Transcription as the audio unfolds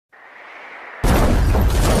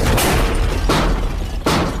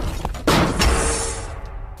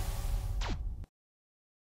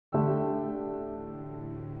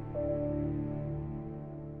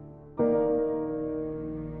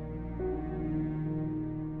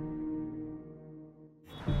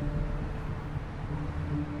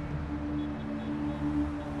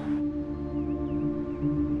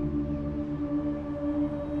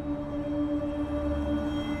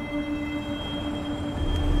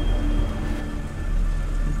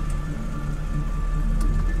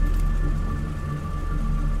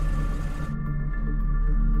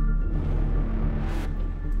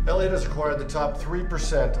has acquired the top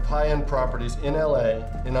 3% of high-end properties in LA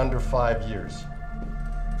in under 5 years.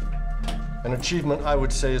 An achievement I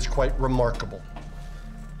would say is quite remarkable.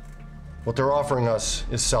 What they're offering us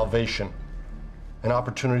is salvation, an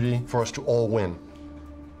opportunity for us to all win.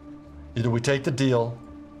 Either we take the deal,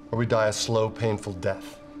 or we die a slow, painful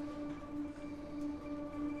death.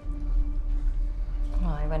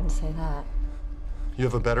 Well, I wouldn't say that. You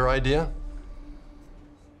have a better idea?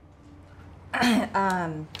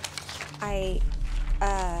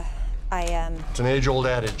 It's an age-old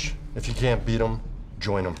adage. If you can't beat them,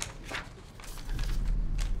 join them.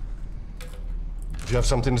 If you have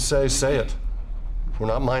something to say, say it. We're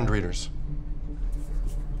not mind readers.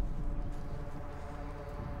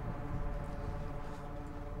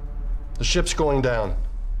 The ship's going down.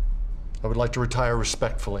 I would like to retire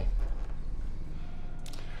respectfully.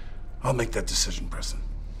 I'll make that decision, Preston.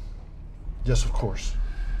 Yes, of course.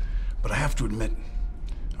 But I have to admit,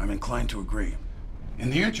 I'm inclined to agree. In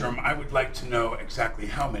the interim, I would like to know exactly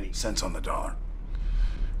how many cents on the dollar.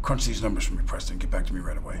 Crunch these numbers for me, Preston. Get back to me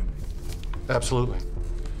right away. Absolutely.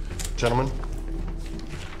 Gentlemen.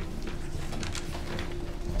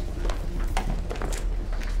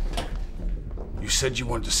 You said you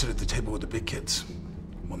wanted to sit at the table with the big kids.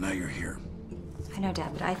 Well, now you're here. I know,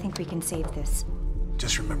 Dad, but I think we can save this.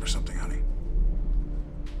 Just remember something, honey.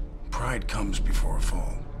 Pride comes before a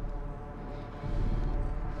fall.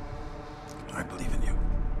 I believe in you.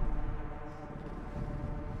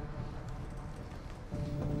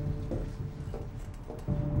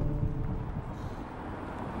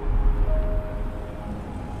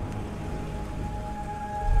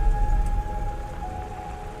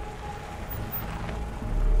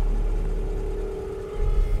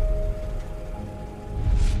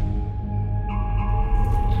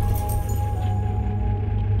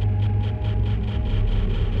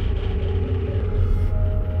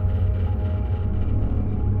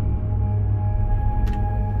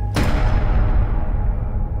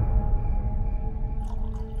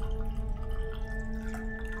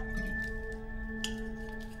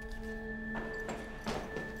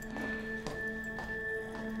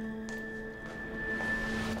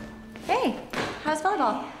 Hey, how's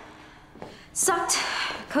volleyball? Sucked.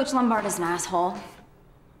 Coach Lombard is an asshole.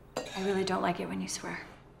 I really don't like it when you swear.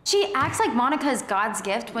 She acts like Monica is God's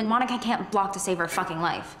gift when Monica can't block to save her fucking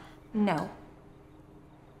life. No.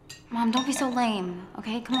 Mom, don't be so lame,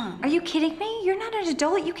 okay? Come on. Are you kidding me? You're not an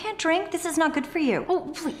adult. You can't drink. This is not good for you.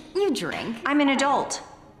 Oh, please, you drink. I'm an adult.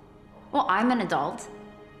 Well, I'm an adult.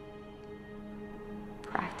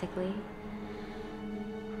 Practically.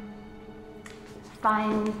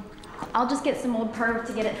 Fine. I'll just get some old perv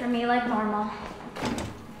to get it for me like normal.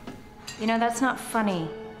 You know, that's not funny.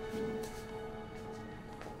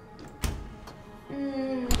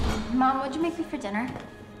 Mom, what'd you make me for dinner?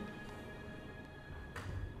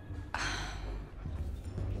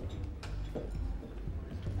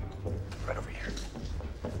 Right over here.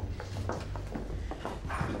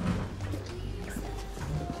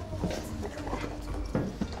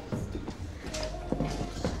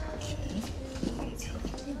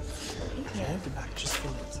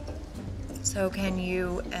 So can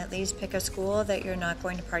you at least pick a school that you're not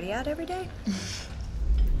going to party at every day?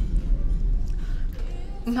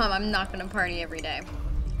 Mom, I'm not gonna party every day.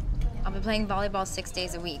 I'll be playing volleyball 6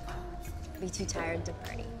 days a week. I'll be too tired to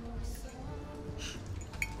party.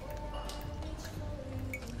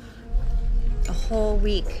 A whole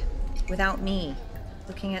week without me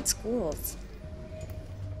looking at schools.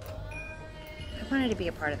 I wanted to be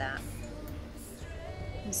a part of that.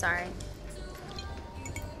 I'm sorry.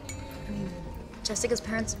 Jessica's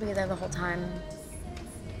parents will be there the whole time.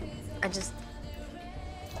 I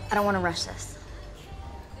don't want to rush this.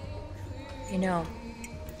 You know,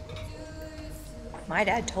 my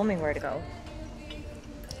dad told me where to go,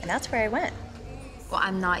 and that's where I went. Well,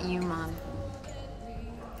 I'm not you, Mom.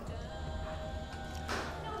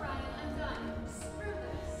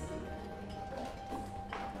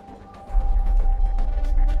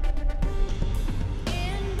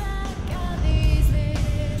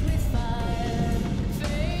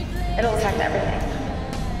 It'll affect everything.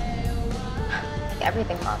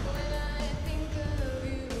 Everything, Mom.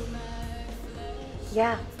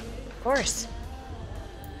 Yeah, of course.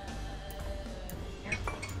 Yeah.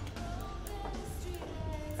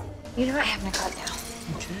 You know what? I have my card now.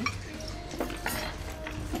 Okay.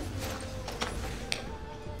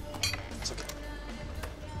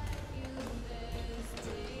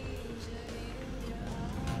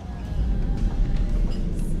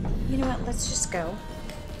 You know what? Let's just go.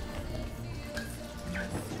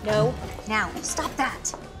 No. Now, stop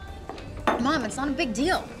that. Mom, it's not a big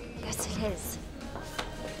deal. Yes, it is.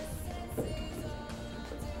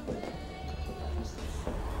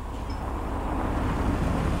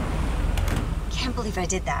 can't believe I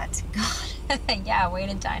did that. God. Yeah, way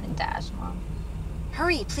to dine and dash, Mom.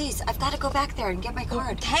 Hurry, please. I've got to go back there and get my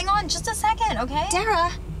card. Hang on just a second, okay?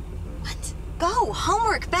 Dara! What? Go!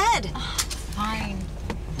 Homework, bed! Fine.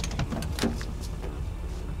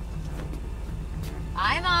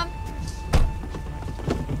 Bye, Mom.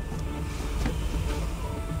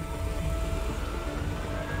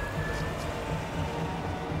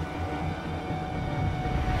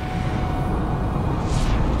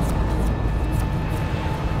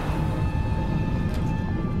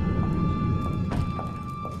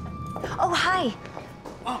 Oh, hi.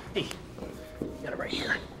 Oh, hey. Got it right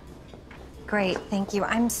here. Great, thank you.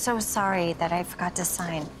 I'm so sorry that I forgot to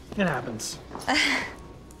sign. It happens.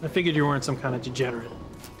 I figured you weren't some kind of degenerate.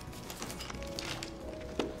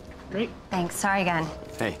 Great. Thanks, sorry again.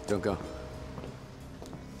 Hey, don't go.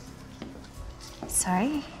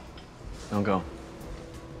 Sorry? Don't go.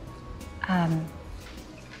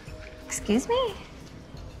 Excuse me?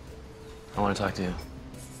 I want to talk to you.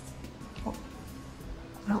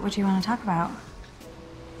 What would you want to talk about?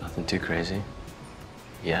 Nothing too crazy.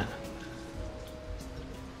 Yeah.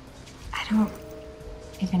 I don't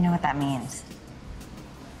even know what that means.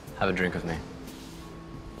 Have a drink with me.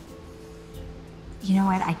 You know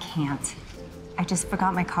what? I can't. I just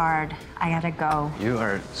forgot my card. I gotta go. You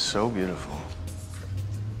are so beautiful.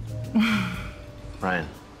 Ryan.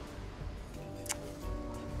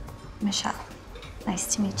 Michelle,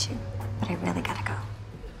 nice to meet you, but I really gotta go.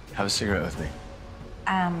 Have a cigarette with me.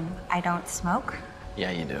 I don't smoke.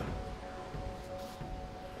 Yeah, you do.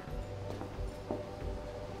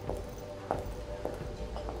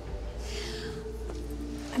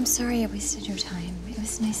 I'm sorry I wasted your time. It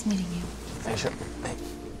was nice meeting you. Hey, sure. Hey.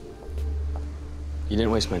 You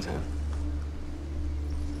didn't waste my time.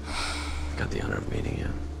 Got the honor of meeting you.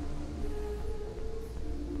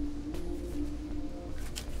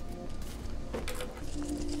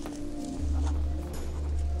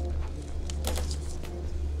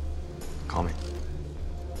 Call me.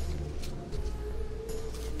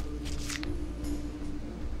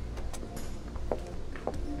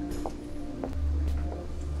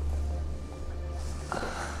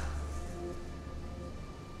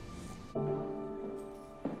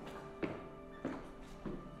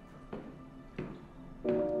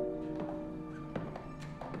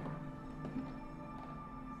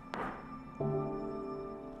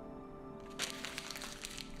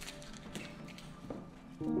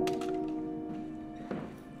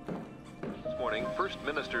 First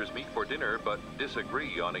ministers meet for dinner but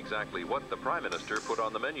disagree on exactly what the Prime Minister put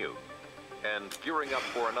on the menu. And gearing up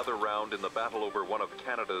for another round in the battle over one of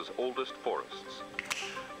Canada's oldest forests.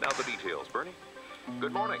 Now the details, Bernie.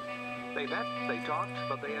 Good morning. They met, they talked,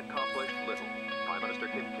 but they accomplished little. Prime Minister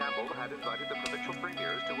Kim Campbell had invited the provincial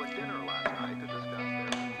premiers to a dinner last night to discuss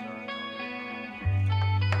their concerns.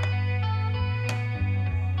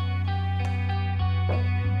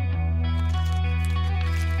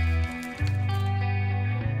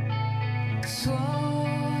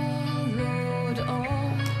 Swallowed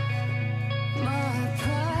all my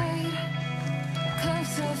pride,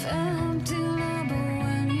 cups of empty number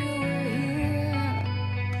when you were here.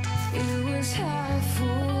 It was half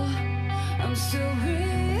full, I'm still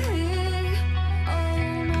reeling,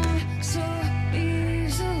 oh not so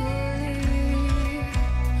easily.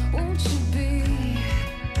 Won't you be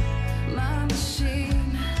my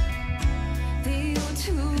machine? The O2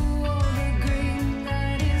 or the green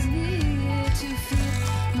that is needed to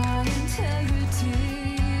feel my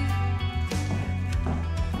integrity.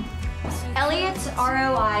 Elliot's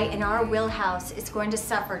ROI in our wheelhouse is going to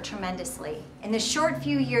suffer tremendously. In the short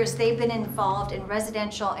few years they've been involved in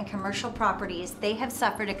residential and commercial properties, they have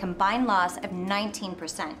suffered a combined loss of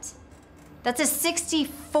 19%. That's a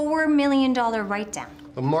 $64 million write-down.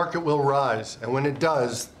 The market will rise, and when it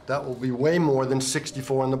does, that will be way more than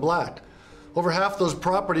 64 in the black. Over half those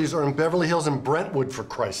properties are in Beverly Hills and Brentwood, for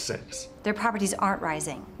Christ's sakes. Their properties aren't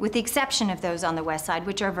rising, with the exception of those on the west side,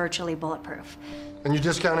 which are virtually bulletproof. And you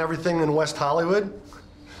discount everything in West Hollywood?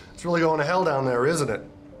 It's really going to hell down there, isn't it?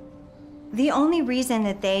 The only reason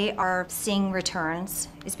that they are seeing returns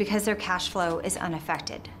is because their cash flow is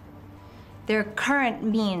unaffected. Their current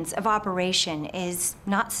means of operation is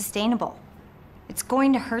not sustainable. It's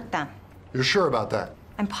going to hurt them. You're sure about that?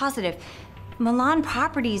 I'm positive. Milan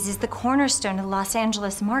Properties is the cornerstone of the Los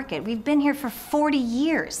Angeles market. We've been here for 40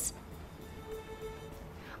 years.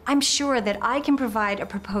 I'm sure that I can provide a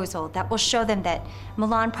proposal that will show them that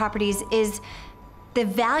Milan Properties is the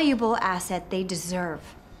valuable asset they deserve.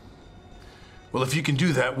 Well, if you can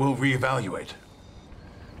do that, we'll reevaluate.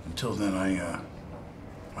 Until then, I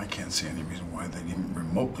can't see any reason why they'd even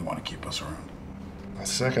remotely want to keep us around. I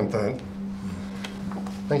second that.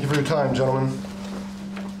 Thank you for your time, gentlemen.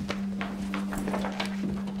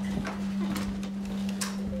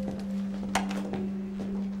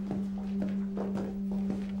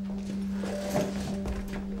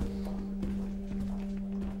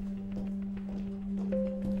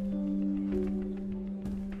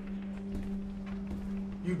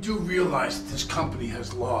 You do realize that this company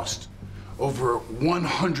has lost over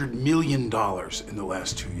 $100 million in the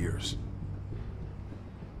last 2 years.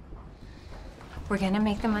 We're gonna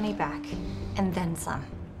make the money back, and then some.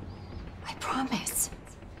 I promise.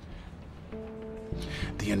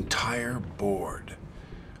 The entire board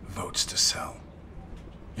votes to sell.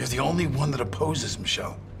 You're the only one that opposes,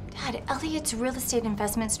 Michelle. Dad, Elliot's real estate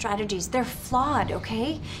investment strategies, they're flawed,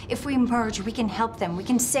 okay? If we merge, we can help them. We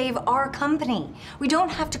can save our company. We don't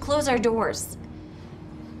have to close our doors.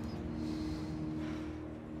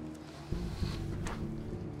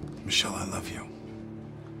 Michelle, I love you.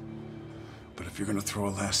 But if you're gonna throw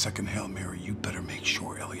a last-second Hail Mary, you better make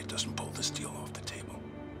sure Elliot doesn't pull this deal off the table.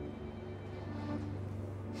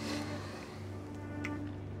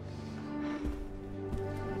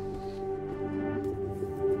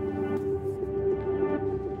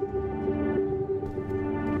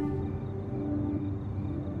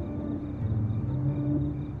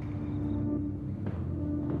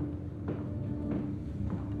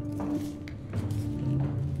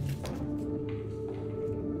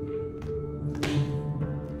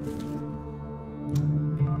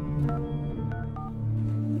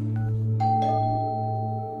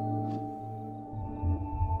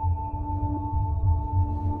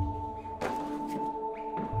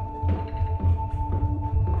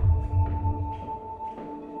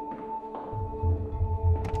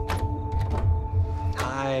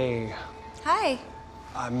 Hi.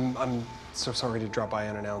 I'm so sorry to drop by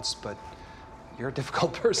unannounced, but you're a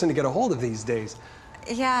difficult person to get a hold of these days.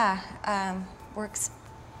 Yeah, work's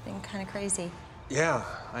been kind of crazy. Yeah,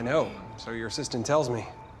 I know. So your assistant tells me.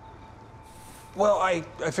 Well, I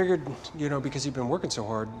figured, you know, because you've been working so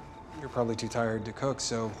hard, you're probably too tired to cook,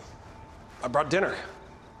 so I brought dinner.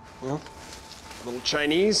 You know, a little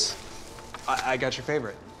Chinese. I got your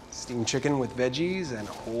favorite. Steamed chicken with veggies and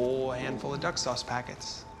a whole handful of duck sauce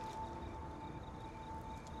packets.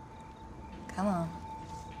 Come on.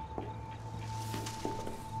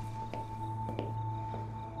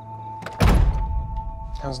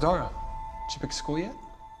 How's Dara? Did she pick a school yet?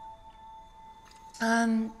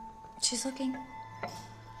 She's looking.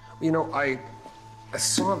 You know, I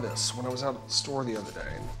saw this when I was out at the store the other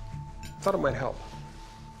day and thought it might help.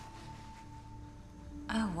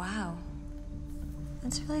 Oh, wow.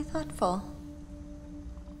 That's really thoughtful.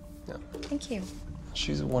 Yeah. Thank you.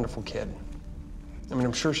 She's a wonderful kid. I mean,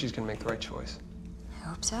 I'm sure she's gonna make the right choice. I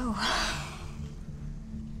hope so.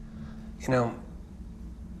 You know,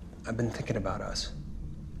 I've been thinking about us,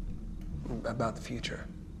 about the future.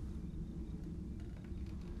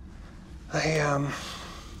 I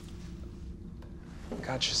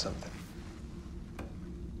got you something.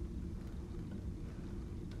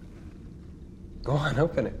 Go on,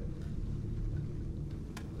 open it.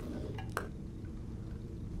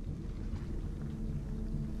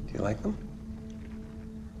 Do you like them?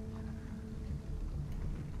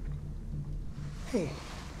 Hey,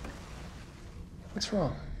 what's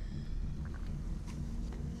wrong?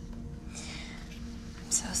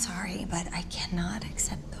 I'm so sorry, but I cannot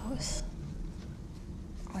accept those.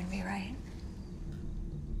 Wouldn't be right.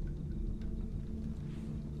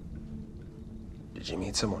 Did you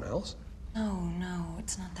meet someone else? No,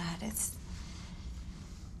 it's not that. It's...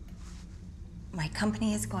 My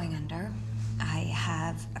company is going under. I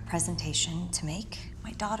have a presentation to make.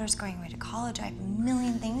 My daughter's going away to college. I have a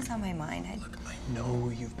million things on my mind. Look, I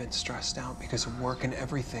know you've been stressed out because of work and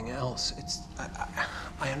everything else.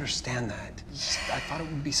 I understand that. I thought it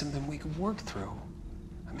would be something we could work through.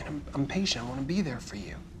 I mean, I'm patient. I want to be there for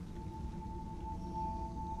you.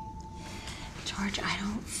 George, I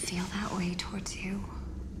don't feel that way towards you.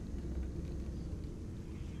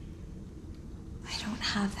 I don't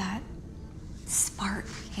have that spark,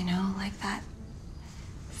 you know, like that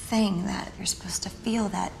thing that you're supposed to feel,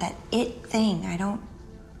 that it thing. I don't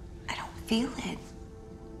feel it.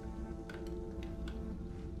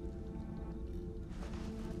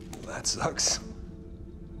 Well, that sucks.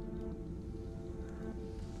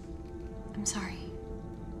 I'm sorry.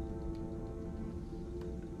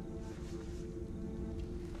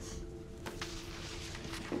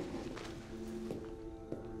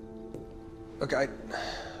 Look, I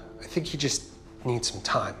think he just needs some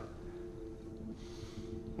time.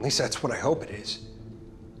 At least that's what I hope it is.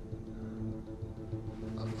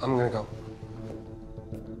 I'm gonna go.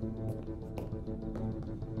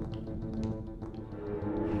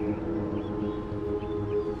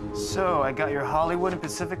 So, I got your Hollywood and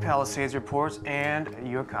Pacific Palisades reports and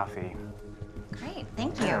your coffee. Great,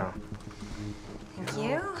 thank you. Yeah. Thank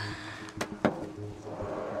you.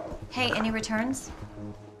 Hey, any returns?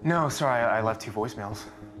 No, sorry, I left 2 voicemails.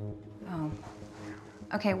 Oh.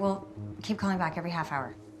 Okay, well, keep calling back every half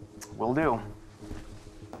hour. Will do. All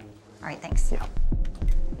right, thanks. Yeah.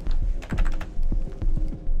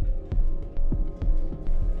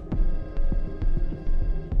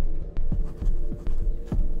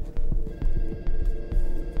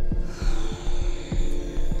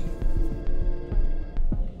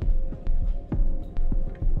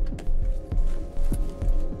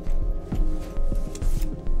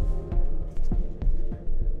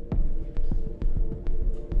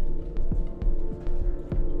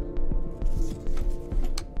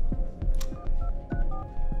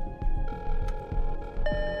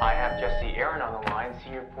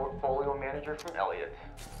 Portfolio manager from Elliott.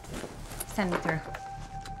 Send me through.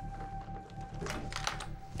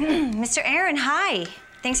 Mr. Aaron, hi.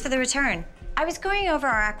 Thanks for the return. I was going over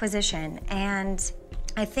our acquisition, and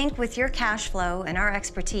I think with your cash flow and our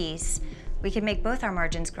expertise, we could make both our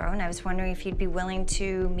margins grow, and I was wondering if you'd be willing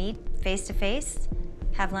to meet face-to-face,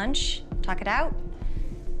 have lunch, talk it out.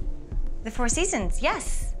 The Four Seasons,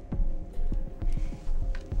 yes.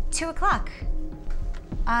 2 o'clock.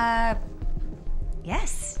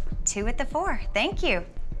 Yes, 2 at the 4. Thank you.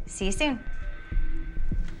 See you soon.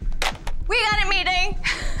 We got a meeting.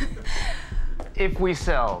 If we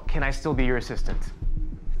sell, can I still be your assistant?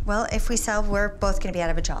 Well, if we sell, we're both gonna be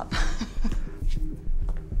out of a job.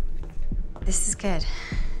 This is good.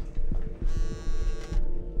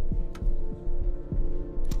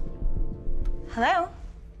 Hello?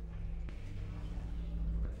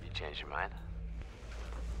 You changed your mind?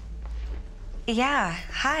 Yeah,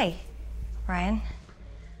 hi, Ryan.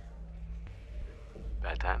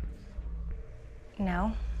 Bad time?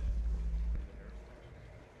 No.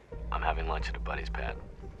 I'm having lunch at a buddy's pad.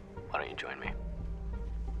 Why don't you join me?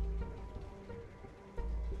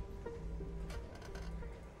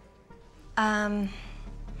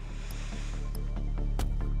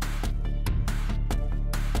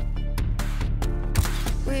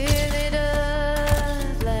 We lit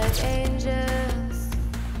up like angels.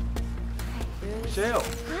 Michelle.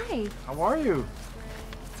 Hi. How are you?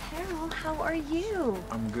 Terrell, how are you?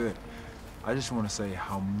 I'm good. I just want to say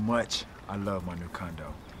how much I love my new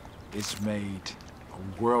condo. It's made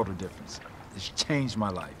a world of difference. It's changed my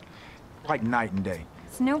life, like night and day.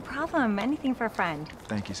 It's no problem. Anything for a friend.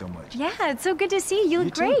 Thank you so much. Yeah, it's so good to see you. You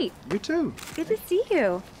look great. You too. Good to see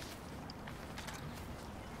you.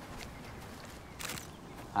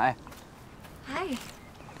 Hi. Hi.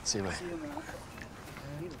 See you later.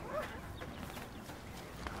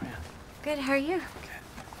 Good, how are you?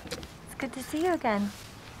 It's good to see you again.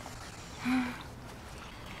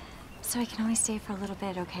 So I can only stay for a little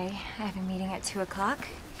bit, okay? I have a meeting at 2 o'clock,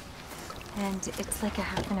 and it's like a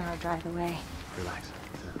half an hour drive away. Relax.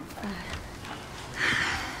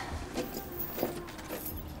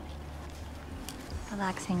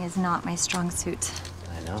 Relaxing is not my strong suit.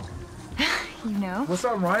 I know. You know? What's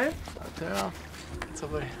up, Ryan? Terrell. What's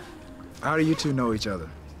up, buddy? How do you two know each other?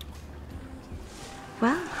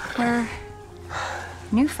 Well, we're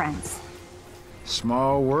new friends.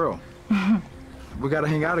 Small world. We gotta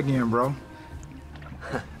hang out again, bro.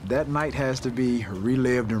 That night has to be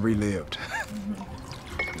relived and relived.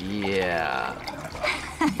 Yeah.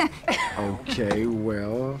 Okay,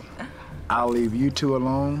 well, I'll leave you two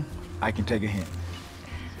alone. I can take a hint.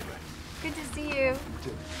 Good to see you.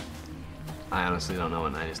 I honestly don't know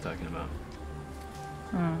what night he's talking about.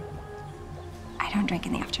 I don't drink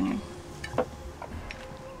in the afternoon.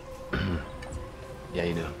 Yeah,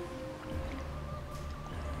 you do.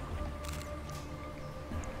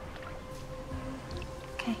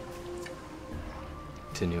 Okay.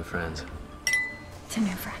 To new friends. To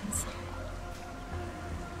new friends.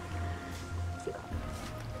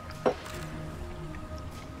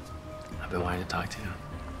 I've been wanting to talk to you.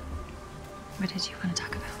 What did you want to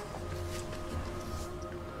talk about?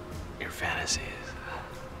 Your fantasies.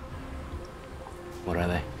 What are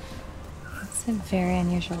they? That's a very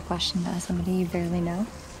unusual question to ask somebody you barely know.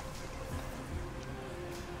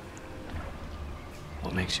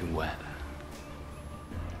 What makes you wet?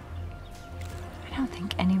 I don't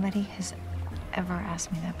think anybody has ever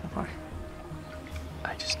asked me that before.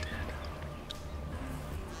 I just did.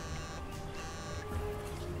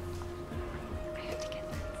 I have to get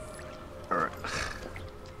this. All right.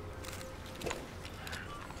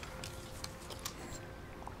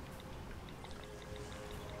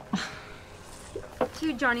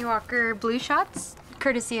 Two Johnny Walker blue shots,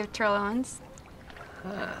 courtesy of Turlons.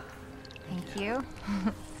 Thank you.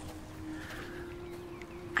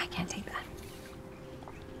 I can't take that.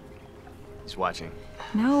 He's watching.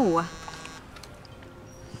 No.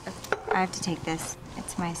 I have to take this.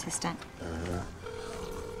 It's my assistant.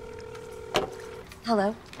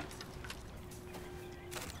 Hello?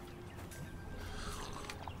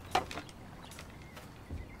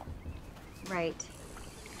 Right.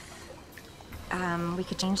 We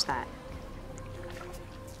could change that.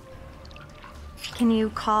 Can you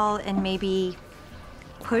call and maybe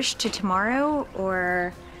push to tomorrow,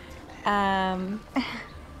 or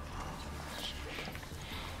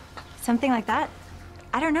something like that?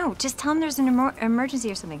 I don't know. Just tell him there's an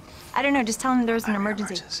emergency or something. I don't know. Just tell him there's an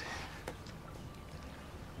emergency.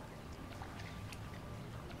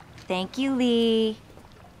 Thank you, Lee.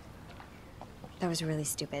 That was really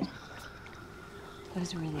stupid. That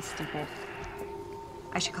was really stupid.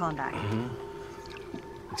 I should call him back.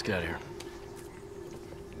 Let's get out of here.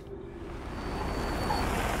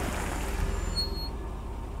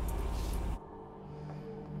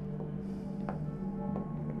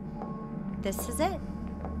 This is it.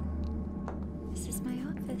 This is my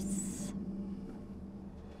office.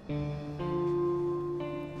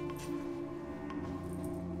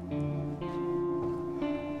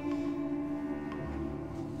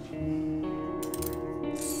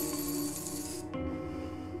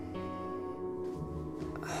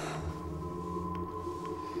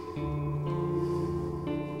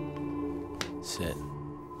 Sit.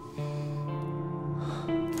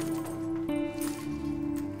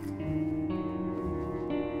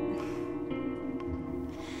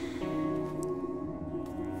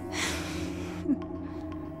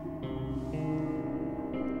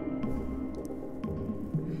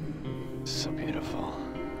 So beautiful.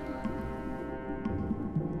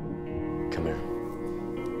 Come here.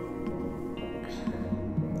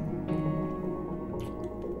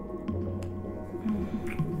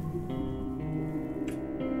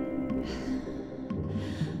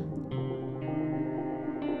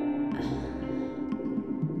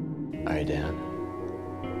 Are you down?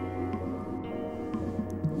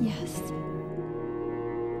 Yes.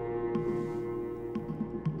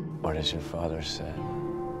 What does your father say?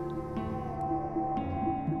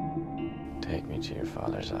 Take me to your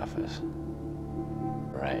father's office.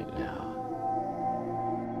 Right now.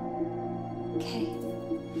 Okay.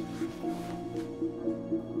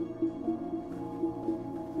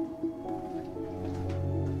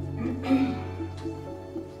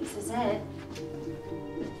 This is it.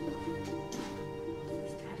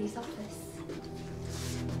 This is Daddy's office.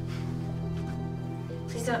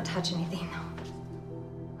 Please don't touch anything, though.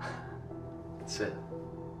 That's it.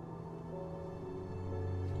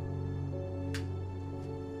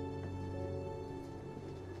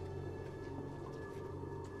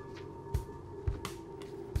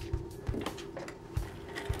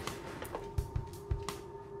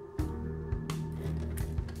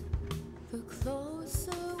 The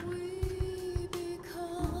closer we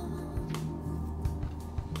become,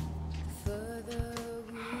 further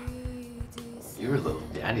we descend. You were a little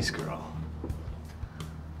daddy's girl.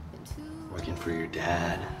 Working for your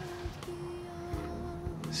dad.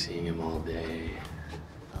 Seeing him all day.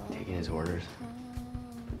 Taking his orders.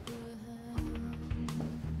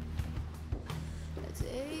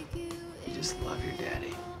 You just love your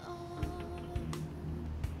daddy.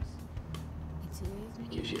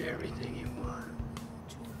 He gives you everything you want.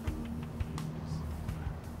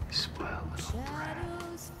 You spoiled little brat.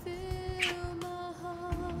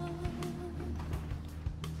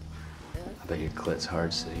 I bet your clit's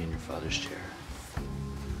hard sitting in your father's chair.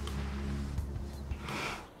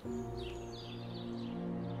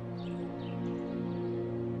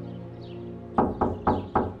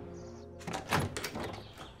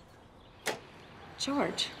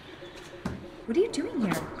 George, what are you doing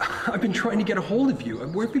here? I've been trying to get a hold of you.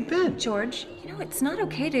 Where have you been? George, you know, it's not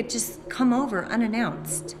okay to just come over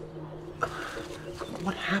unannounced.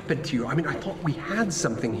 What happened to you? I mean, I thought we had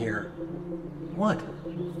something here. What?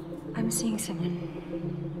 I'm seeing someone.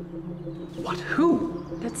 What? Who?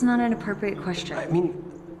 That's not an appropriate question. I mean...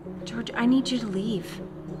 George, I need you to leave.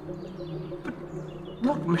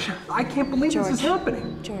 Look, Michelle, I can't believe this is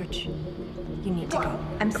happening. George, you need to go.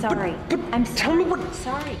 I'm sorry. I'm sorry. Tell me what...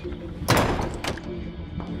 Sorry.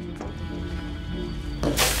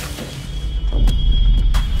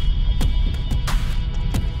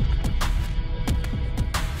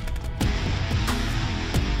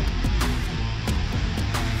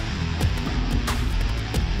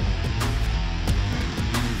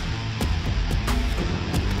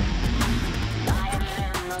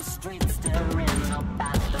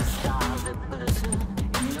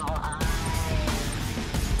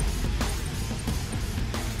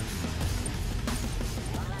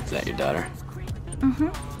 daughter? Mm-hmm.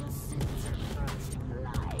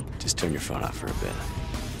 Just turn your phone off for a bit.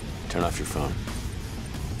 Turn off your phone.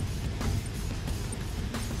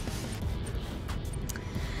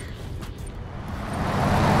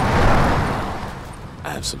 I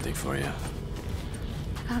have something for you.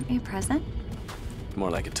 Got me a present? More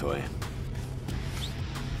like a toy.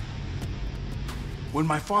 When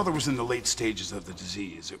my father was in the late stages of the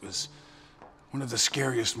disease, it was one of the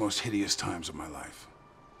scariest, most hideous times of my life.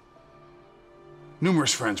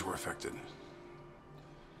 Numerous friends were affected.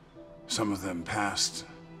 Some of them passed.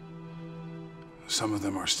 Some of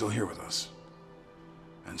them are still here with us.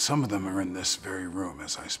 And some of them are in this very room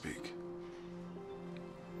as I speak.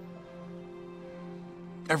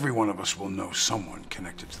 Every one of us will know someone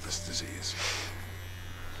connected to this disease.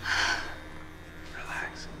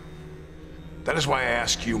 Relax. That is why I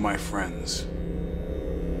ask you, my friends,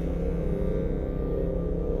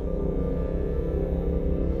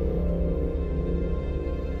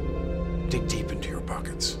 dig deep into your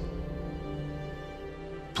pockets.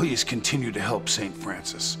 Please continue to help St.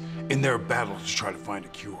 Francis in their battle to try to find a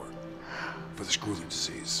cure for this grueling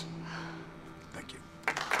disease. Thank you.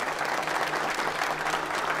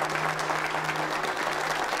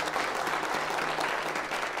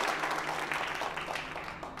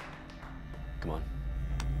 Come on.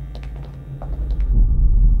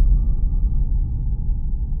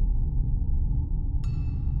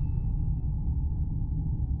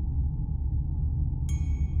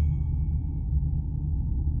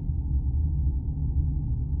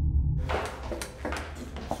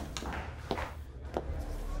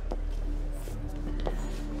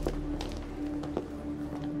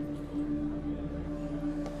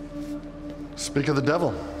 Speak of the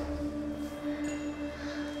devil.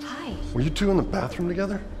 Hi. Were you two in the bathroom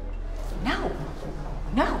together? No.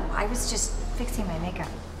 No, I was just fixing my makeup.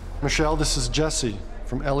 Michelle, this is Jesse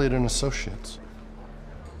from Elliott and Associates.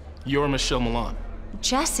 You're Michelle Milan.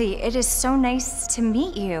 Jesse, it is so nice to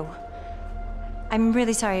meet you. I'm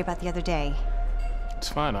really sorry about the other day. It's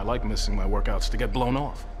fine. I like missing my workouts to get blown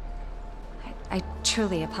off. I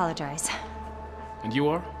truly apologize. And you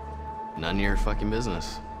are? None of your fucking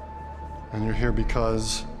business. And you're here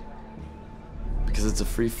because? Because it's a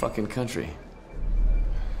free fucking country.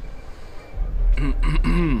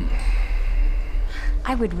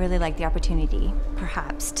 I would really like the opportunity,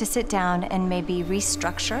 perhaps, to sit down and maybe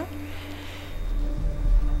restructure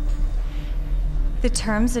the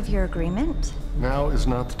terms of your agreement. Now is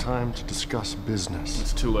not the time to discuss business.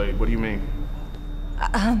 It's too late. What do you mean?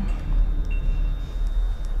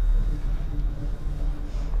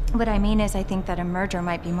 What I mean is I think that a merger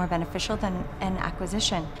might be more beneficial than an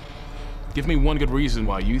acquisition. Give me one good reason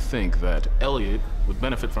why you think that Elliott would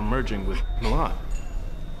benefit from merging with Milan.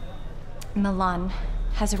 Milan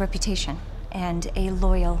has a reputation and a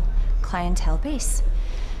loyal clientele base.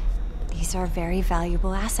 These are very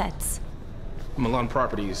valuable assets. Milan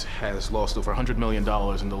Properties has lost over $100 million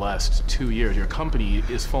in the last 2 years. Your company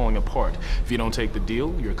is falling apart. If you don't take the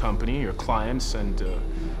deal, your company, your clients, and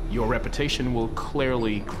your reputation will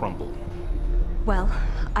clearly crumble. Well,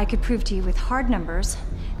 I could prove to you with hard numbers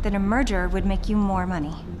that a merger would make you more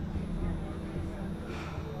money.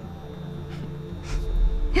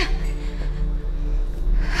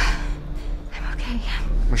 I'm okay.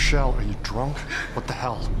 Michelle, are you drunk? What the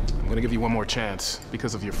hell? I'm gonna give you one more chance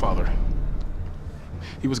because of your father.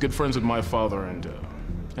 He was good friends with my father, and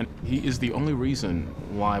he is the only reason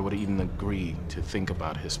why I would even agree to think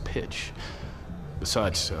about his pitch.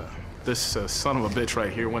 Besides, this son of a bitch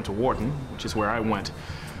right here went to Wharton, which is where I went,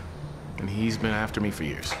 and he's been after me for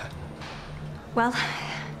years. Well,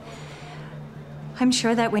 I'm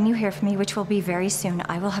sure that when you hear from me, which will be very soon,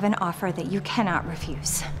 I will have an offer that you cannot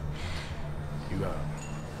refuse.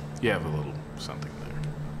 You have a little something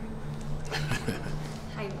there.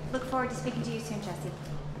 I look forward to speaking to you soon, Jesse.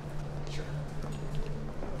 Sure.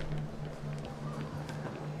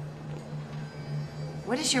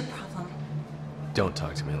 What is your problem? Don't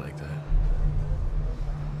talk to me like that.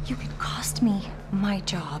 You could cost me my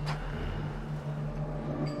job.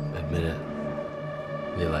 Admit it.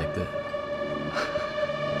 You liked it.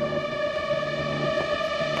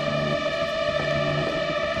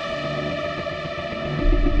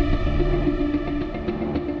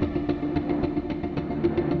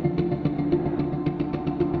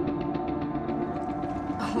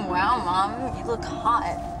 Wow, Mom, you look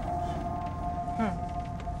hot.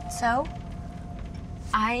 So?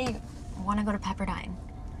 I want to go to Pepperdine.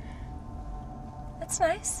 That's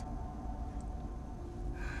nice.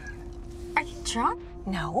 Are you drunk?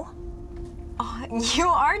 No. Oh, you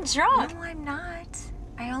are drunk. No, I'm not.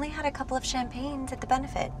 I only had a couple of champagnes at the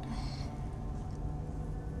benefit.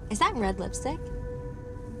 Is that red lipstick?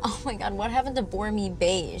 Oh my God, what happened to Bore Me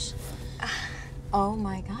Beige? Oh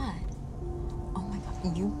my God. Oh my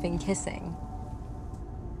God, you've been kissing.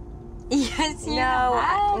 Yes, you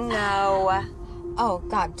have. No. Oh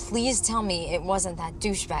God, please tell me it wasn't that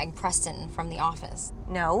douchebag Preston from The Office.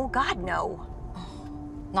 No, God, no. Oh,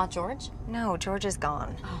 not George? No, George is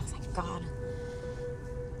gone. Oh, thank God.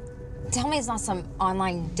 Tell me it's not some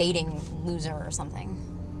online dating loser or something.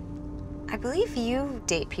 I believe you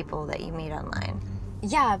date people that you meet online.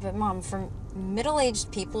 Yeah, but Mom, for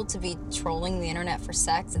middle-aged people to be trolling the internet for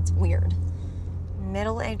sex, it's weird.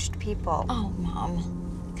 Middle-aged people? Oh,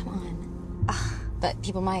 Mom, come on. Ugh. But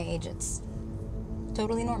people my age, it's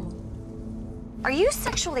totally normal. Are you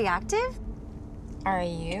sexually active? Are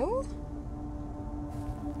you?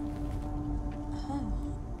 Oh.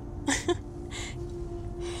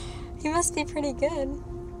 He must be pretty good.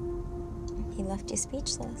 He left you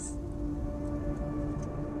speechless.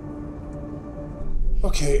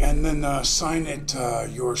 Okay, and then sign it,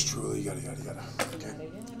 yours truly, yada, yada, yada. Okay.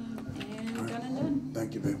 All right.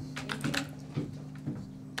 Thank you, babe.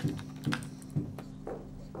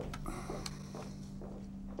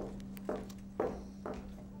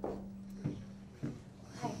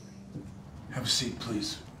 Have a seat,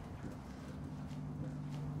 please.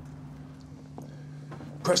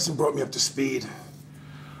 Preston brought me up to speed.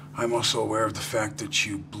 I'm also aware of the fact that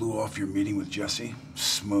you blew off your meeting with Jesse.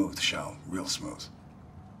 Smooth, Shell, real smooth.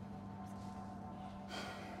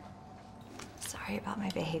 Sorry about my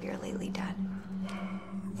behavior lately, Dad.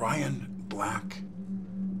 Ryan Black?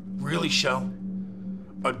 Really, Shell?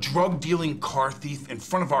 A drug-dealing car thief in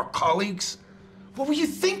front of our colleagues? What were you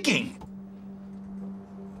thinking?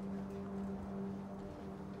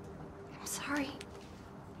 I'm sorry.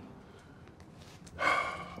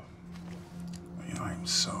 I'm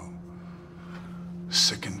so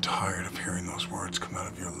sick and tired of hearing those words come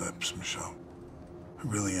out of your lips, Michelle. I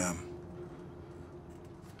really am.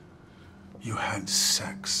 You had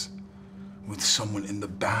sex with someone in the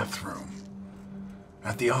bathroom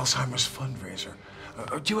at the Alzheimer's fundraiser.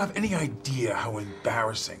 Do you have any idea how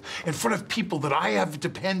embarrassing, in front of people that I have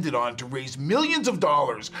depended on to raise millions of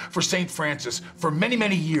dollars for St. Francis for many,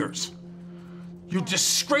 many years? Your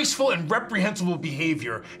disgraceful and reprehensible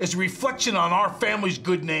behavior is a reflection on our family's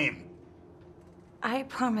good name. I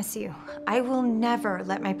promise you, I will never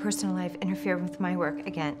let my personal life interfere with my work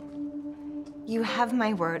again. You have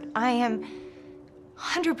my word. I am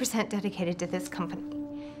 100% dedicated to this company.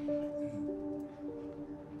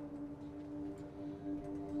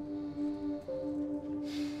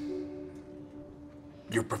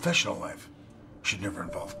 Your professional life should never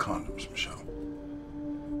involve condoms, Michelle.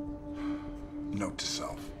 Note to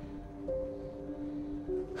self.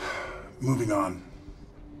 Moving on.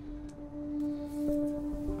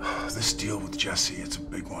 This deal with Jesse, it's a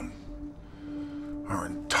big one. Our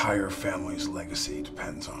entire family's legacy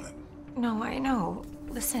depends on it. No, I know.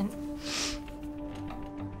 Listen,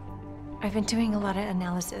 I've been doing a lot of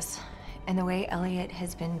analysis and the way Elliot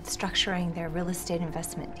has been structuring their real estate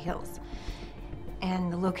investment deals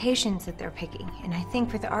and the locations that they're picking. And I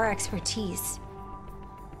think with our expertise,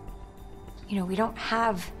 you know, we don't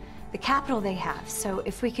have the capital they have. So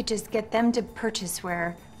if we could just get them to purchase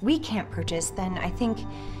where we can't purchase, then I think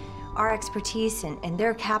our expertise and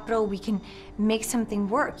their capital, we can make something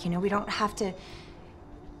work. You know, we don't have to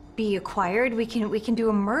be acquired. We can do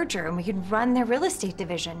a merger and we can run their real estate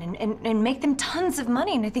division and make them tons of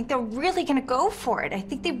money. And I think they're really gonna go for it. I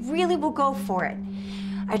think they really will go for it.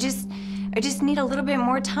 I just need a little bit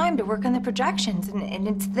more time to work on the projections, and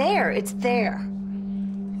it's there, it's there.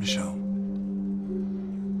 Michelle,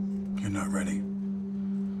 you're not ready.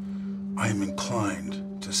 I am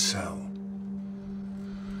inclined to sell.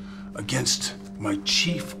 Against my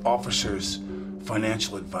chief officer's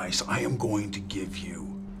financial advice, I am going to give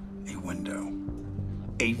you a window.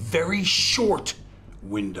 A very short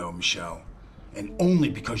window, Michelle. And only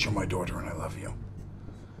because you're my daughter and I love you.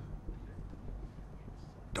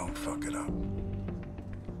 Don't fuck it up.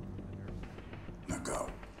 Now go.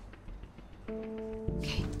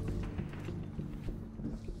 Okay.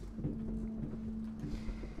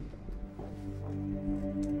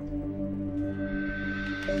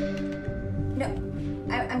 No,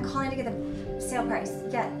 I'm calling to get the sale price.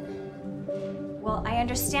 Yeah. Well, I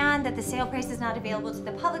understand that the sale price is not available to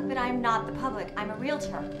the public, but I'm not the public. I'm a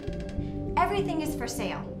realtor. Everything is for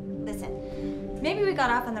sale. Listen, maybe we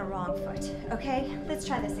got off on the wrong foot, okay? Let's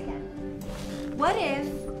try this again. What if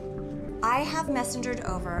I have messengered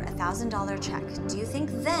over a $1,000 check? Do you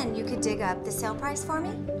think then you could dig up the sale price for me?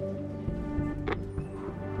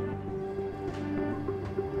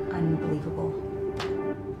 Unbelievable.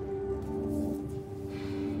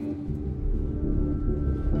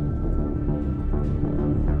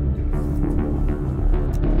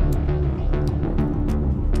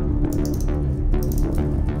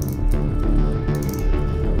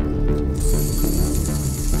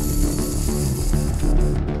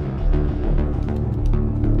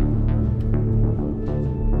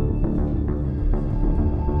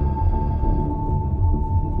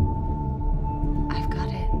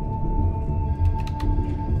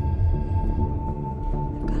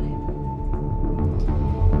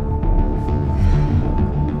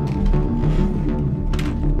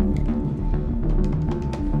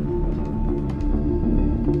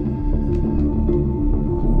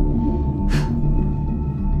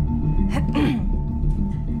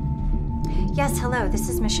 this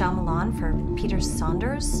is Michelle Milan for Peter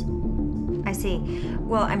Saunders. I see.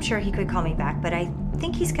 Well, I'm sure he could call me back, but I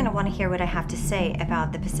think he's gonna want to hear what I have to say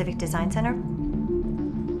about the Pacific Design Center.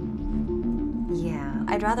 Yeah,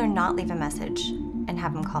 I'd rather not leave a message and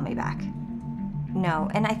have him call me back. No,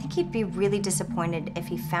 and I think he'd be really disappointed if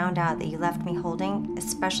he found out that you left me holding,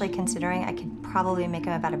 especially considering I could probably make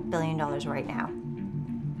him about $1 billion right now.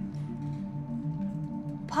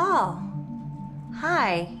 Paul,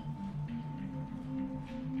 hi.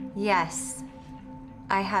 Yes,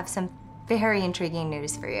 I have some very intriguing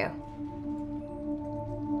news for you.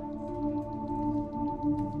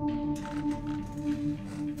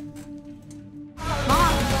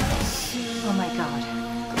 Mom! Oh my God.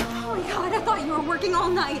 Oh my God, I thought you were working all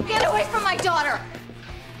night. Get away from my daughter!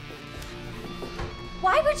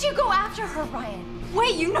 Why would you go after her, Ryan?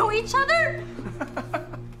 Wait, you know each other?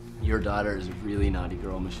 Your daughter is a really naughty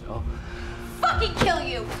girl, Michelle. Fucking kill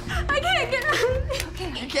you! I can't get out.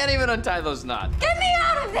 Okay. You can't even untie those knots. Get me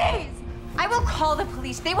out of these! I will call the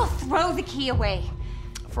police. They will throw the key away.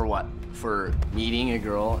 For what? For meeting a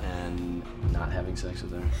girl and not having sex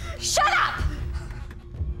with her? Shut up!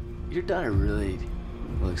 Your daughter really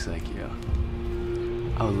looks like you.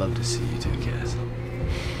 I would love to see you two kiss.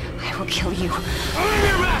 I will kill you. I'm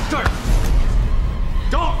your master!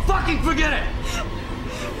 Don't fucking forget it!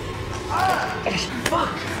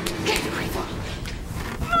 Fuck! Get away from me.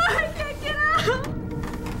 Mom, I can't get out!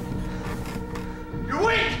 You're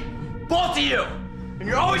weak! Both of you! And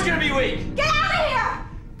you're always gonna be weak! Get out of here!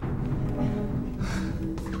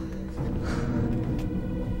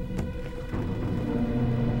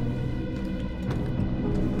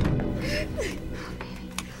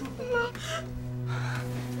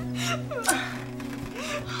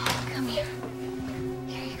 Come here.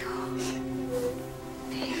 Here you go.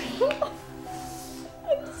 Baby.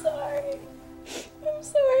 I'm sorry. I'm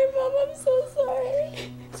sorry, Mom. I'm so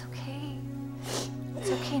sorry. It's okay.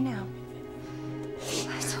 It's okay now.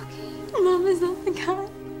 It's okay. Mom, is that the guy?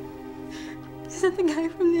 Is that the guy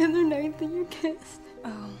from the other night that you kissed?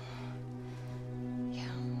 Oh. Yeah.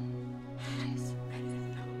 It is.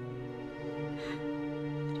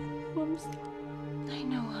 I'm sorry. I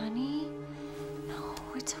know, honey. No,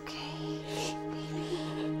 it's okay. Baby,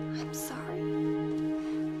 I'm sorry.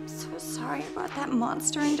 I'm so sorry I brought that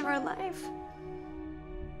monster into our life.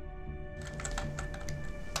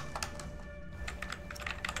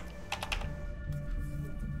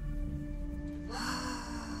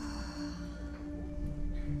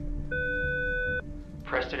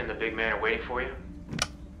 Preston and the big man are waiting for you.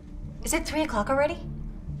 Is it 3 o'clock already?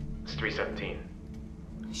 It's 3:17.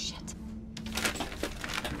 Oh, shit.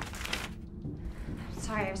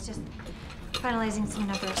 Sorry, I was just finalizing some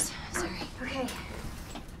numbers. Sorry. Okay.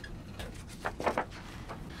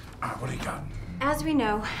 What do you got? As we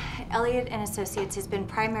know, Elliott and Associates has been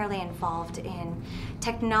primarily involved in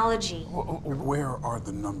technology. Where are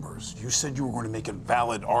the numbers? You said you were going to make a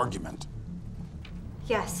valid argument.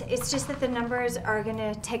 Yes, it's just that the numbers are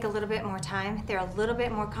gonna take a little bit more time. They're a little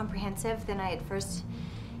bit more comprehensive than I had first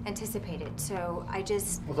anticipated, so I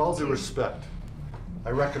just... With all due respect, I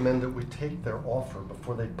recommend that we take their offer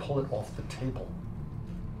before they pull it off the table.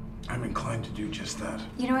 I'm inclined to do just that.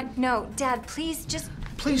 You know what? No, Dad, please just...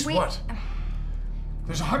 Please wait. what?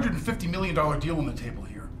 There's a $150 million deal on the table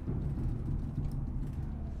here.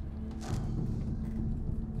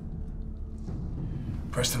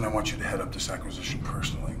 Preston, I want you to head up this acquisition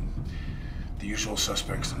personally. The usual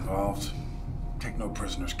suspects involved. Take no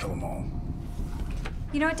prisoners, kill them all.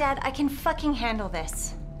 You know what, Dad? I can fucking handle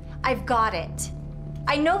this. I've got it.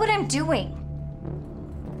 I know what I'm doing.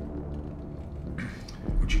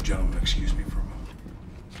 Would you gentlemen excuse me for a moment?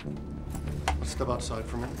 Step outside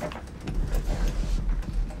for a minute.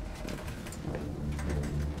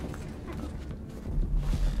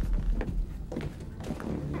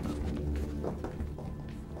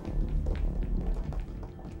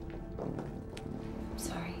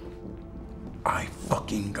 Sorry. I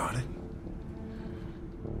fucking got it.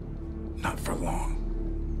 Not for long.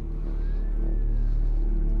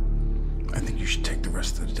 I think you should take the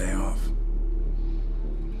rest of the day off.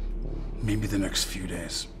 Maybe the next few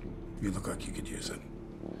days. You look like you could use it.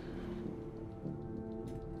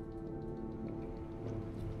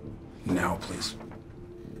 Now, please.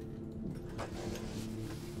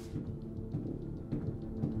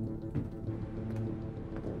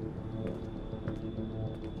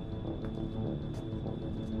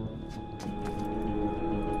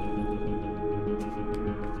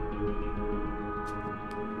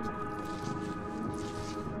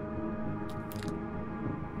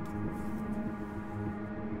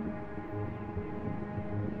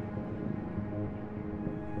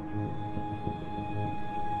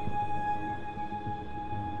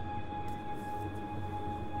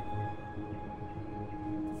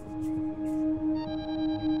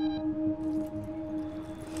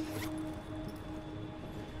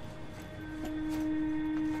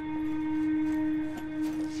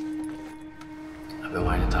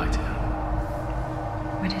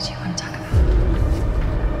 did you want to talk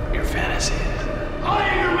about? Your fantasies. I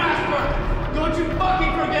am your master! Don't you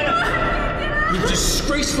fucking forget it! Your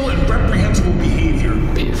disgraceful and reprehensible behavior.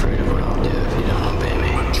 Be afraid of what I'll do if you don't obey me.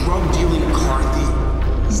 A drug-dealing McCarthy.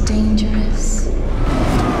 He's dangerous.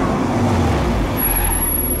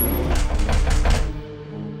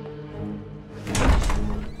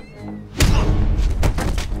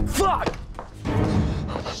 Fuck!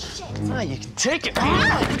 Ah, you can take it,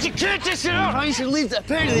 but you can't dish it out. You should leave that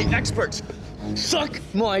pain to the experts. Suck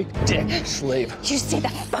my dick, slave. You stay the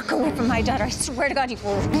fuck away from my daughter. I swear to God, you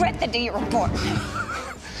will regret the day you were born.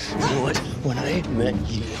 What? When I met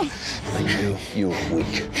you, I knew you were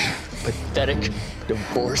weak, pathetic,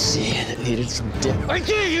 divorcee that needed some dick. I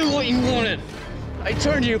gave you what you wanted. I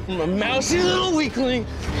turned you from a mousy little weakling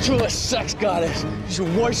to a sex goddess. You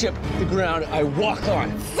should worship the ground I walk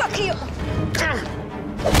on. Fuck you!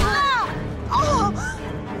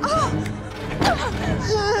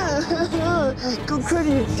 Go cry to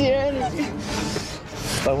your daddy.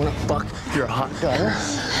 If I want to fuck your hot daughter,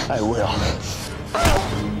 I will.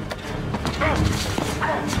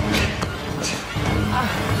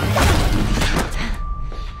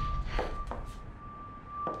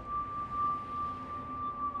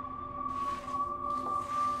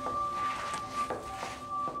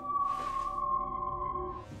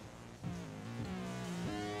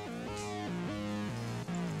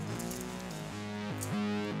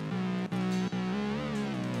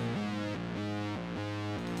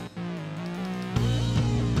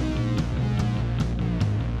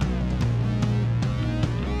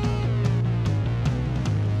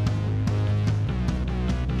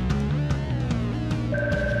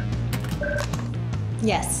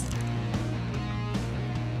 Yes.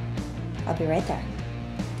 I'll be right there.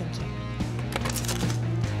 Thank you.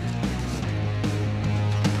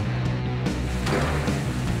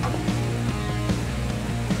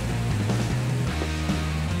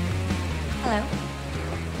 Hello.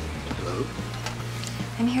 Hello?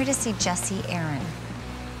 I'm here to see Jesse Aaron.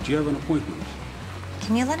 Do you have an appointment?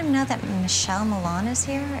 Can you let him know that Michelle Milan is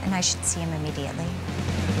here and I should see him immediately?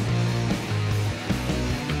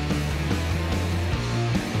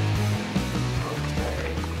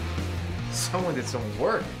 Someone did some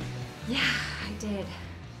work. Yeah, I did.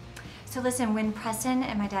 So listen, when Preston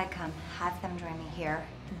and my dad come, have them join me here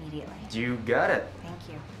immediately. You got it. Thank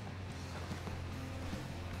you.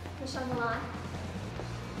 Michelle Milan.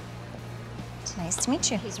 It's nice to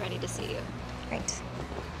meet you. He's ready to see you. Great.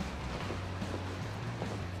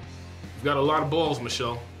 You've got a lot of balls,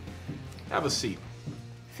 Michelle. Have a seat.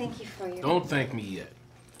 Thank you for your... Don't thank me yet.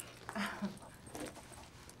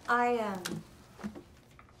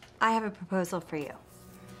 I have a proposal for you.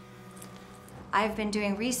 I've been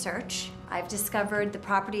doing research. I've discovered the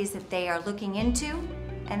properties that they are looking into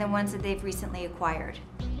and the ones that they've recently acquired.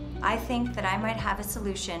 I think that I might have a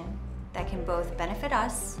solution that can both benefit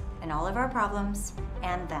us and all of our problems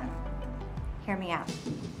and them. Hear me out.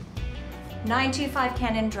 925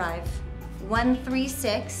 Cannon Drive,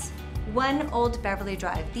 136, 1 Old Beverly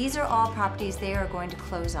Drive. These are all properties they are going to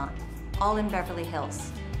close on, all in Beverly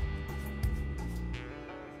Hills.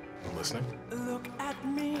 I'm listening. Look at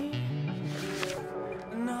me,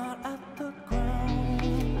 not at the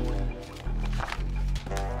ground.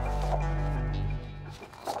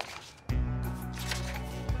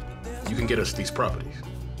 You can get us these properties.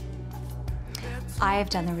 I have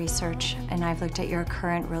done the research and I've looked at your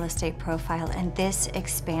current real estate profile, and this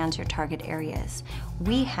expands your target areas.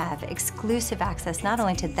 We have exclusive access not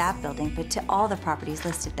only to that building, but to all the properties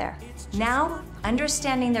listed there. Now,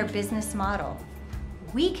 understanding their business model,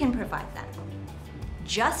 we can provide them,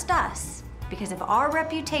 just us, because of our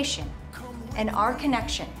reputation and our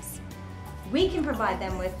connections. We can provide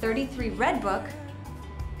them with 33 Redbook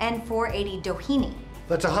and 480 Doheny.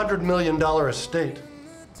 That's a $100 million estate.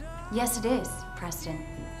 Yes, it is, Preston.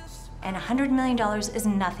 And $100 million is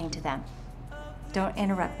nothing to them. Don't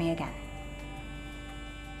interrupt me again.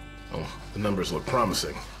 Oh, the numbers look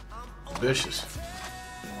promising. Ambitious.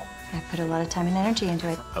 I put a lot of time and energy into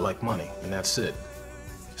it. I like money, and that's it.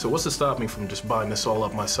 So what's to stop me from just buying this all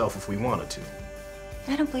up myself if we wanted to?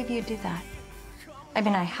 I don't believe you'd do that. I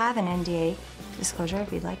mean, I have an NDA disclosure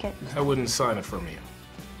if you'd like it. I wouldn't sign it from you.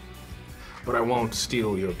 But I won't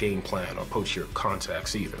steal your game plan or poach your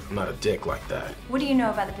contacts either. I'm not a dick like that. What do you know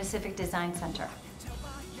about the Pacific Design Center?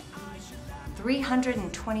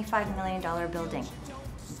 $325 million building.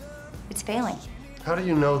 It's failing. How do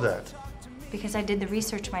you know that? Because I did the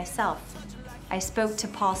research myself. I spoke to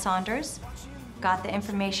Paul Saunders, got the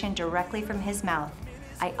information directly from his mouth.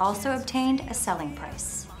 I also obtained a selling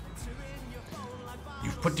price.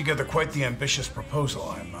 You've put together quite the ambitious proposal.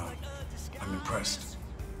 I'm impressed.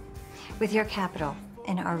 With your capital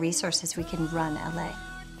and our resources, we can run LA.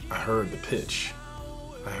 I heard the pitch.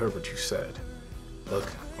 I heard what you said. Look,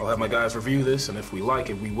 I'll have my guys review this, and if we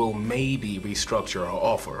like it, we will maybe restructure our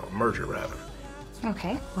offer, or merger rather.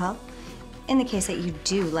 Okay, well, in the case that you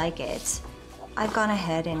do like it, I've gone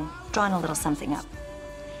ahead and drawn a little something up.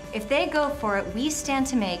 If they go for it, we stand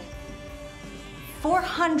to make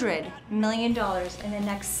 $400 million in the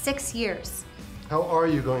next 6 years. How are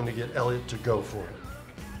you going to get Elliot to go for it?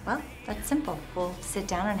 Well, that's simple. We'll sit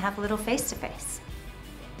down and have a little face-to-face.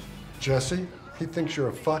 Jesse, he thinks you're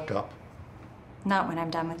a fuck-up. Not when I'm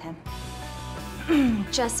done with him.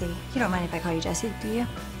 Jesse, you don't mind if I call you Jesse, do you?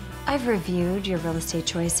 I've reviewed your real estate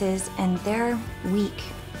choices, and they're weak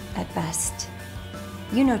at best.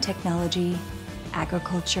 You know technology,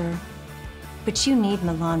 agriculture, but you need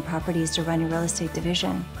Milan properties to run your real estate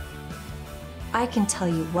division. I can tell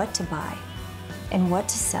you what to buy, and what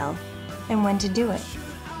to sell, and when to do it,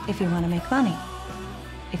 if you want to make money,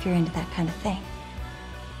 if you're into that kind of thing.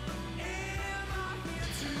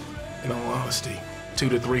 In all honesty,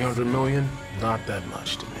 200 to 300 million, not that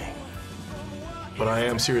much to me. But I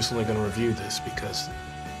am seriously going to review this because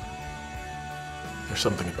there's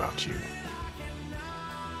something about you.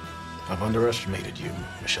 I've underestimated you,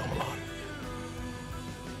 Michelle Milan.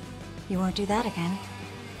 You won't do that again.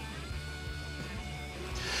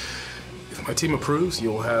 If my team approves,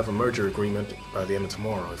 you'll have a merger agreement by the end of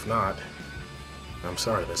tomorrow. If not, I'm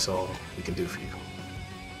sorry, that's all we can do for you.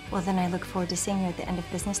 Well, then I look forward to seeing you at the end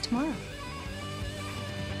of business tomorrow.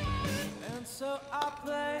 And so I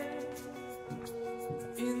play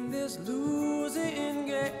in this losing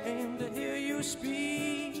game to hear you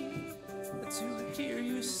speak, to hear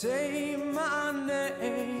you say my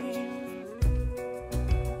name,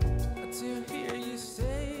 to hear you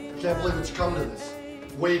say. Can't believe it's come to this.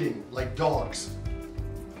 Waiting like dogs.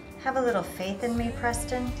 Have a little faith in me,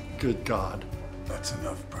 Preston. Good God. That's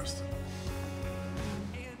enough, Preston.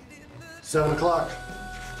 7 o'clock.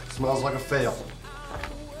 Smells like a fail.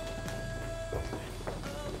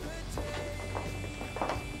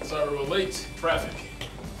 Sorry we're late. Traffic.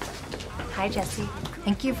 Hi, Jesse.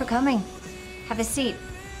 Thank you for coming. Have a seat.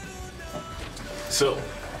 So,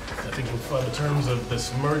 I think you'll find the terms of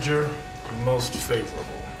this merger most favorable.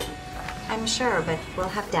 I'm sure, but we'll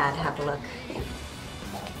have Dad have a look.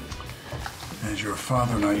 As your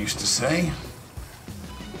father and I used to say,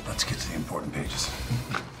 let's get to the important pages.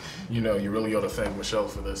 You know, you really ought to thank Michelle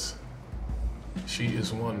for this. She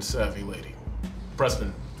is one savvy lady.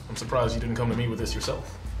 Preston, I'm surprised you didn't come to me with this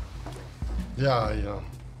yourself. Yeah.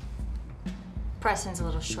 Preston's a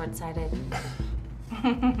little short-sighted.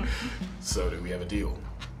 So, do we have a deal?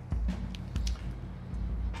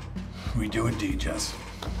 We do indeed, Jess.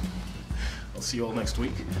 I'll see you all next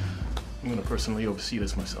week. I'm going to personally oversee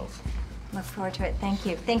this myself. Look forward to it. Thank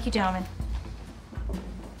you. Thank you, gentlemen.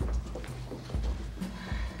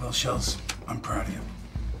 Well, Shells, I'm proud of you.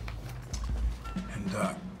 And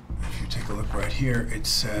if you take a look right here, it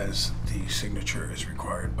says the signature is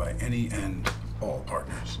required by any and all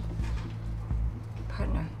partners.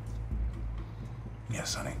 Partner.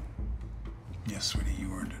 Yes, honey. Yes, sweetie,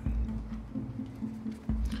 you earned it.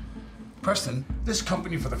 Preston, this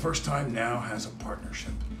company for the first time now has a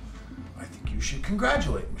partnership. I think you should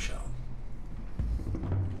congratulate Michelle.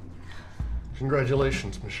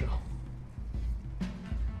 Congratulations, Michelle.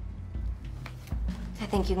 I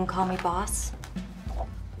think you can call me boss.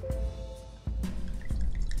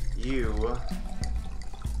 You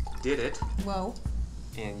did it. Whoa.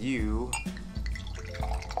 And you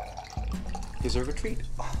deserve a treat.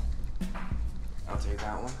 I'll take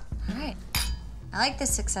that one. All right. I like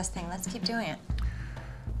this success thing. Let's keep doing it.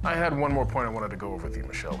 I had one more point I wanted to go over with you,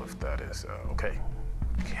 Michelle, if that is okay.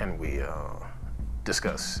 Can we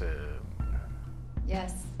discuss?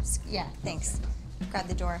 Yes. Yeah, thanks. Grab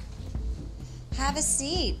the door. Have a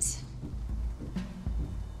seat.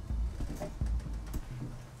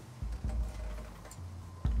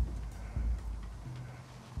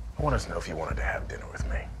 I wanted to know if you wanted to have dinner with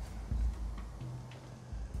me.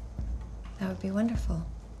 That would be wonderful.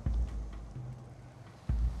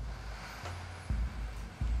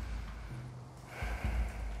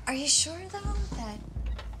 Are you sure, though, that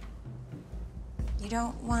you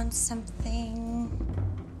don't want something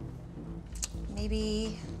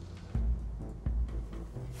maybe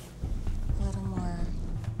a little more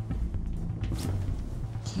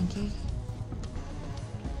kinky?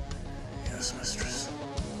 Yes, mistress.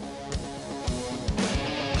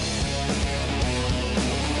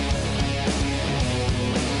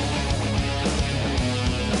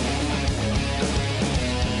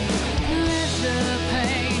 The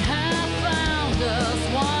pain has found us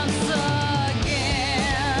once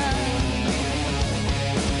again.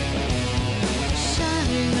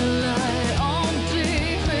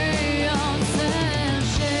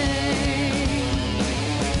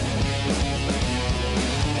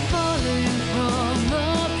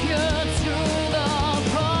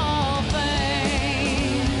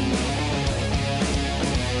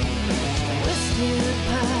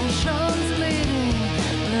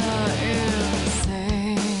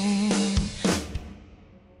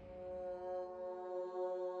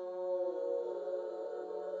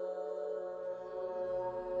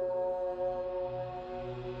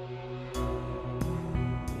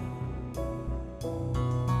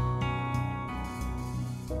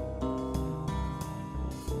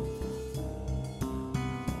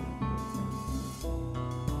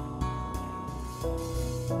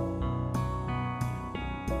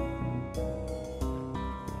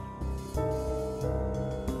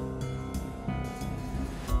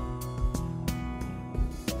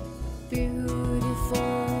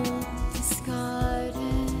 beautiful, discarded.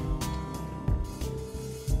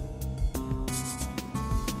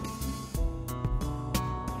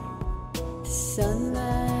 The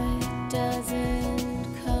sunlight doesn't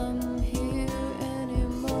come here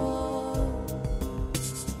anymore.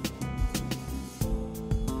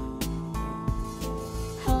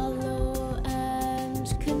 Hollow and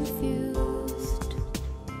confused,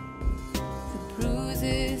 the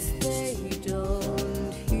bruises they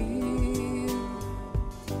don't heal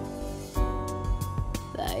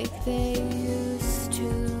like they